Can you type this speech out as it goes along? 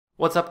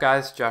What's up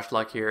guys, Josh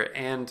Luck here,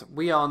 and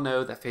we all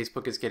know that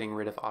Facebook is getting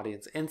rid of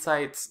audience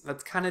insights.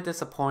 That's kind of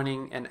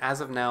disappointing, and as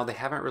of now they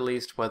haven't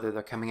released whether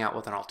they're coming out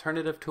with an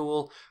alternative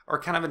tool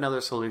or kind of another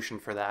solution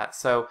for that.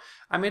 So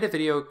I made a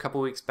video a couple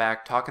weeks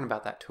back talking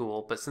about that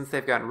tool, but since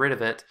they've gotten rid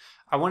of it,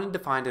 I wanted to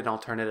find an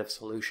alternative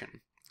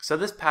solution. So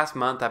this past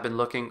month I've been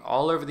looking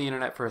all over the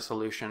internet for a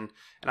solution,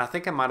 and I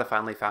think I might have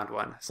finally found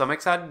one. So I'm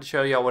excited to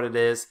show y'all what it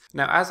is.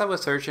 Now as I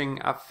was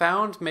searching, I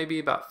found maybe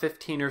about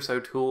 15 or so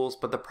tools,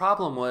 but the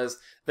problem was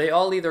they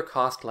all either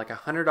cost like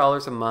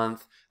 $100 a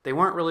month, they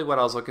weren't really what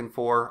I was looking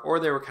for, or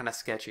they were kind of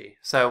sketchy.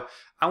 So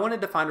I wanted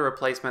to find a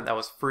replacement that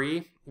was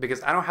free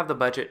because I don't have the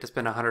budget to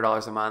spend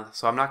 $100 a month,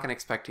 so I'm not going to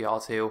expect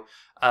y'all to.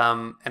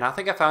 And I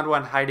think I found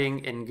one hiding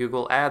in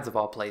Google Ads of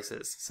all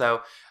places.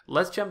 So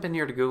let's jump in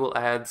here to Google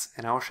Ads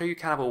and I'll show you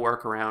kind of a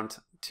workaround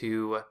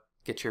to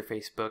get your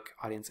Facebook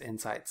audience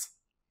insights.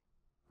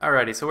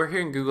 Alrighty, so we're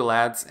here in Google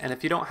Ads, and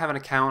if you don't have an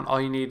account,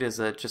 all you need is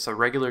just a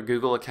regular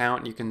Google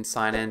account. You can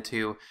sign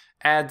into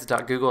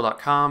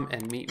ads.google.com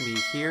and meet me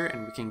here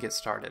and we can get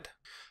started.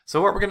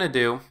 So what we're going to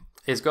do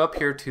is go up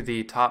here to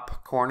the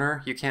top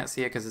corner. You can't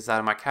see it because it's out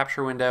of my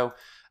capture window,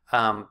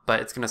 but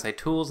it's going to say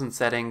Tools and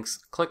Settings.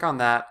 Click on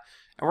that,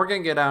 and we're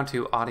going to get down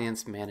to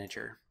Audience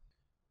Manager.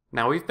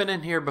 Now we've been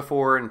in here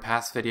before in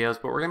past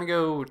videos, but we're going to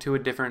go to a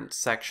different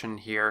section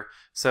here.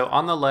 So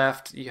on the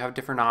left you have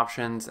different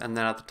options, and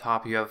then at the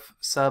top you have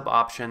sub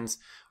options.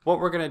 What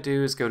we're going to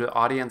do is go to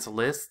Audience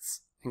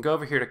Lists and go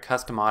over here to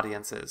Custom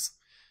Audiences.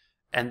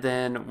 And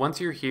then once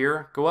you're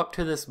here, go up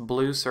to this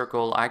blue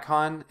circle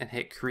icon and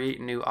hit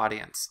Create New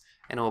Audience,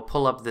 and it will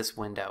pull up this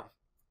window.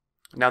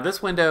 Now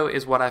this window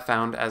is what I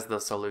found as the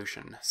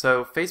solution.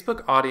 So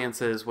Facebook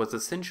Audiences was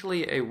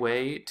essentially a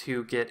way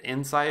to get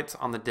insights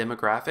on the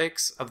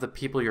demographics of the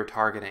people you're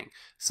targeting.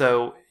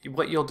 So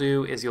what you'll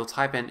do is you'll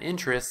type in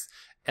interests,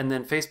 and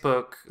then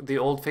Facebook, the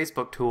old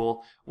Facebook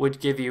tool, would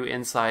give you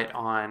insight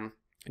on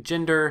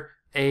gender,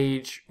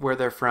 age, where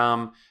they're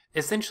from,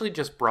 essentially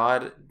just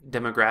broad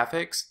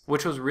demographics,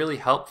 which was really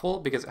helpful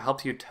because it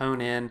helps you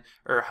hone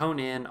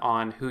in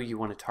on who you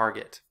want to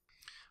target.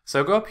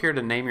 So go up here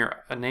to name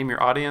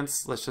your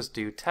audience. Let's just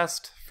do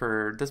test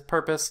for this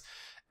purpose.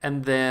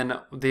 And then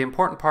the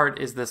important part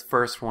is this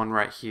first one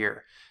right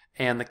here.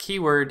 And the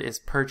keyword is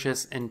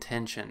purchase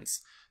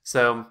intentions.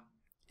 So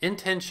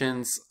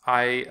intentions,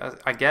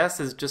 I guess,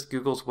 is just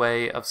Google's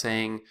way of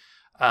saying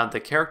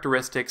the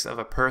characteristics of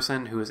a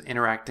person who is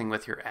interacting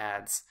with your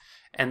ads.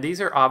 And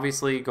these are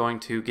obviously going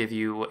to give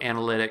you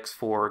analytics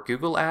for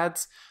Google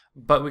Ads,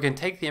 but we can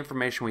take the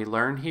information we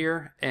learn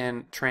here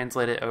and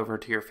translate it over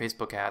to your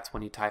Facebook ads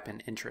when you type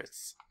in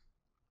interests.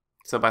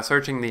 So by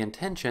searching the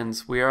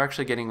intentions, we are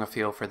actually getting a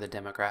feel for the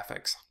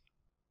demographics.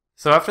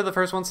 So after the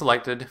first one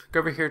selected, go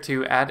over here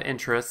to add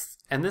interests,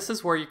 and this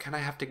is where you kind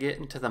of have to get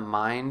into the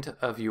mind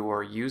of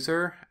your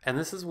user, and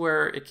this is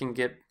where it can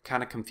get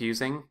kind of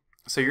confusing.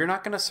 So you're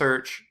not going to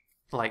search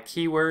like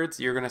keywords,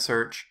 you're going to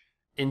search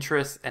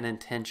interests and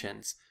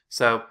intentions.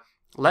 So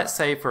let's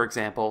say, for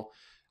example,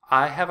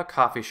 I have a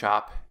coffee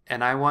shop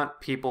and I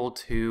want people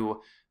to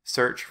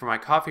search for my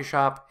coffee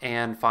shop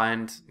and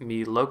find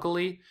me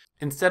locally.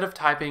 Instead of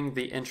typing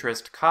the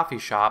interest coffee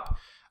shop,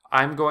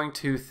 I'm going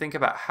to think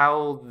about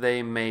how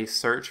they may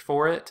search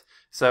for it.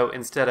 So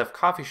instead of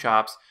coffee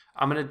shops,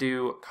 I'm going to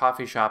do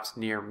coffee shops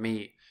near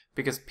me,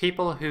 because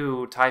people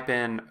who type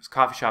in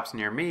coffee shops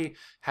near me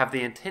have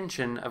the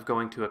intention of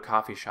going to a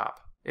coffee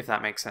shop, if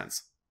that makes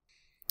sense.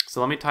 So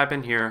let me type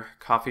in here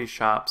coffee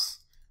shops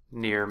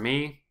near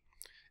me.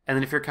 And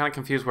then if you're kind of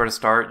confused where to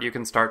start, you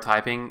can start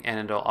typing and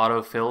it'll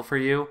autofill for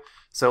you.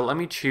 So let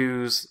me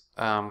choose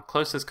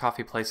closest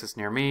coffee places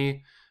near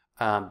me,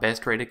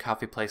 best rated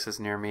coffee places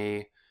near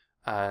me.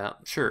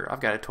 Sure, I've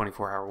got a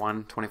 24-hour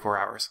one, 24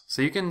 hours.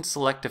 So you can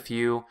select a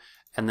few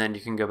and then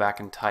you can go back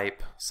and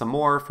type some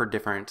more for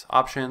different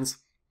options.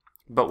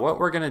 But what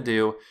we're going to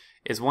do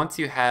is once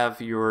you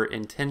have your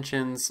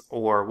intentions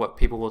or what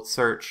people will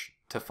search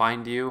to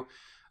find you,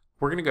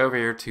 we're going to go over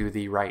here to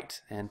the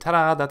right, and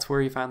ta-da, that's where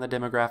you find the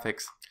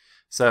demographics.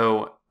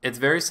 So it's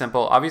very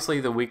simple.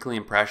 Obviously the weekly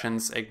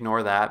impressions,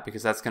 ignore that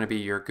because that's going to be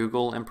your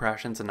Google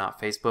impressions and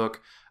not Facebook.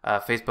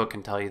 Facebook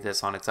can tell you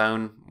this on its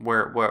own.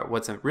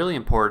 What's really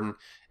important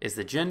is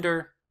the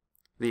gender,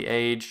 the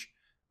age,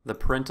 the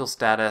parental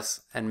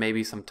status, and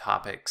maybe some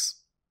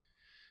topics.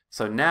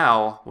 So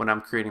now when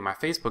I'm creating my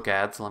Facebook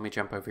ads, let me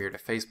jump over here to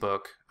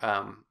Facebook.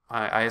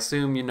 I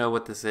assume you know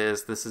what this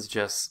is. This is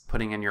just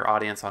putting in your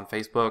audience on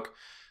Facebook.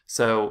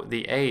 So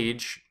the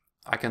age,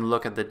 I can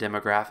look at the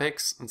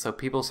demographics, and so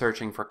people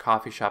searching for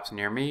coffee shops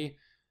near me,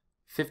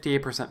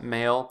 58%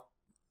 male.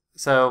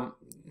 So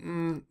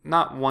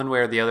not one way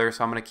or the other,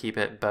 so I'm going to keep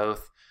it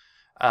both.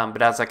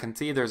 But as I can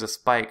see, there's a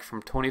spike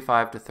from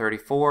 25 to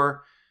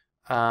 34.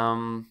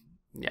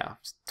 Yeah,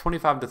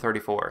 25 to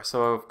 34.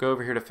 So I'll go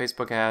over here to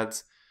Facebook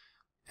ads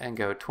and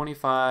go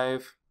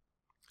 25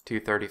 to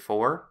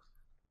 34.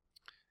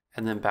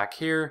 And then back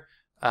here,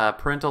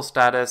 parental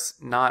status,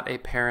 not a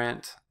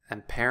parent,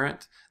 and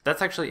parent.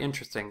 That's actually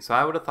interesting. So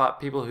I would have thought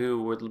people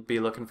who would be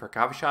looking for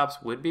coffee shops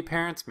would be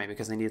parents, maybe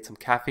because they need some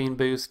caffeine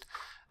boost.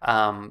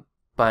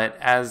 But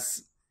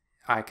as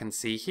I can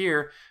see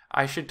here,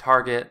 I should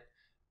target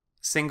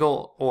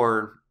single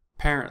or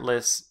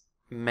parentless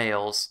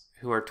males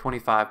who are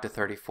 25 to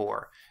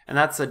 34, and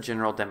that's a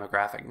general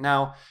demographic.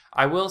 Now,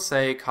 I will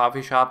say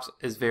coffee shops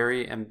is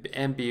very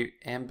ambiguous.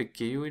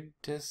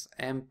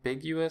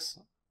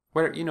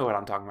 Where, you know what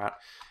I'm talking about.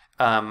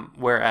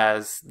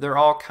 Whereas they're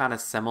all kind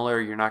of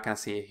similar, you're not going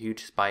to see a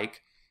huge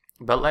spike.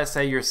 But let's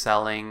say you're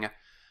selling,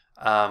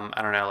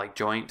 I don't know, like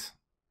joint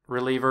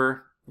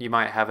reliever. You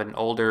might have an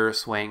older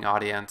swaying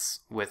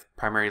audience with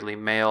primarily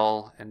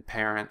male and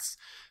parents.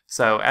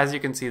 So as you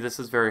can see, this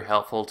is very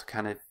helpful to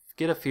kind of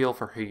get a feel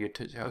for who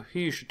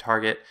you should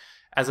target,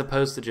 as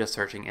opposed to just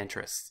searching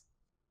interests.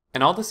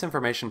 And all this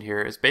information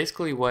here is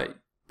basically what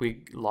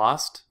we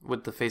lost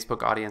with the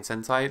Facebook Audience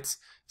Insights.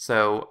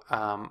 So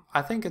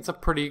I think it's a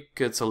pretty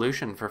good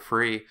solution for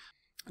free.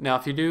 Now,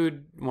 if you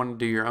do want to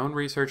do your own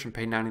research and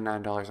pay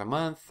 $99 a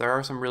month, there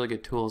are some really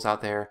good tools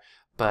out there.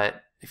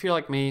 But if you're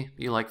like me,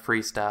 you like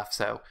free stuff,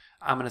 so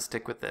I'm going to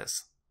stick with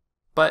this.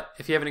 But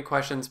if you have any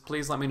questions,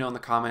 please let me know in the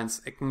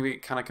comments. It can be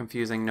kind of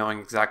confusing knowing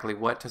exactly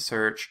what to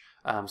search.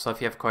 So if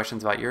you have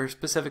questions about your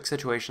specific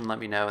situation, let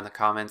me know in the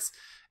comments.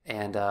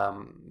 And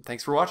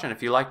thanks for watching.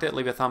 If you liked it,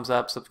 leave a thumbs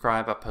up,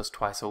 subscribe. I post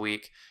twice a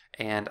week.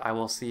 And I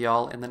will see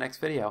y'all in the next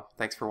video.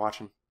 Thanks for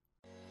watching.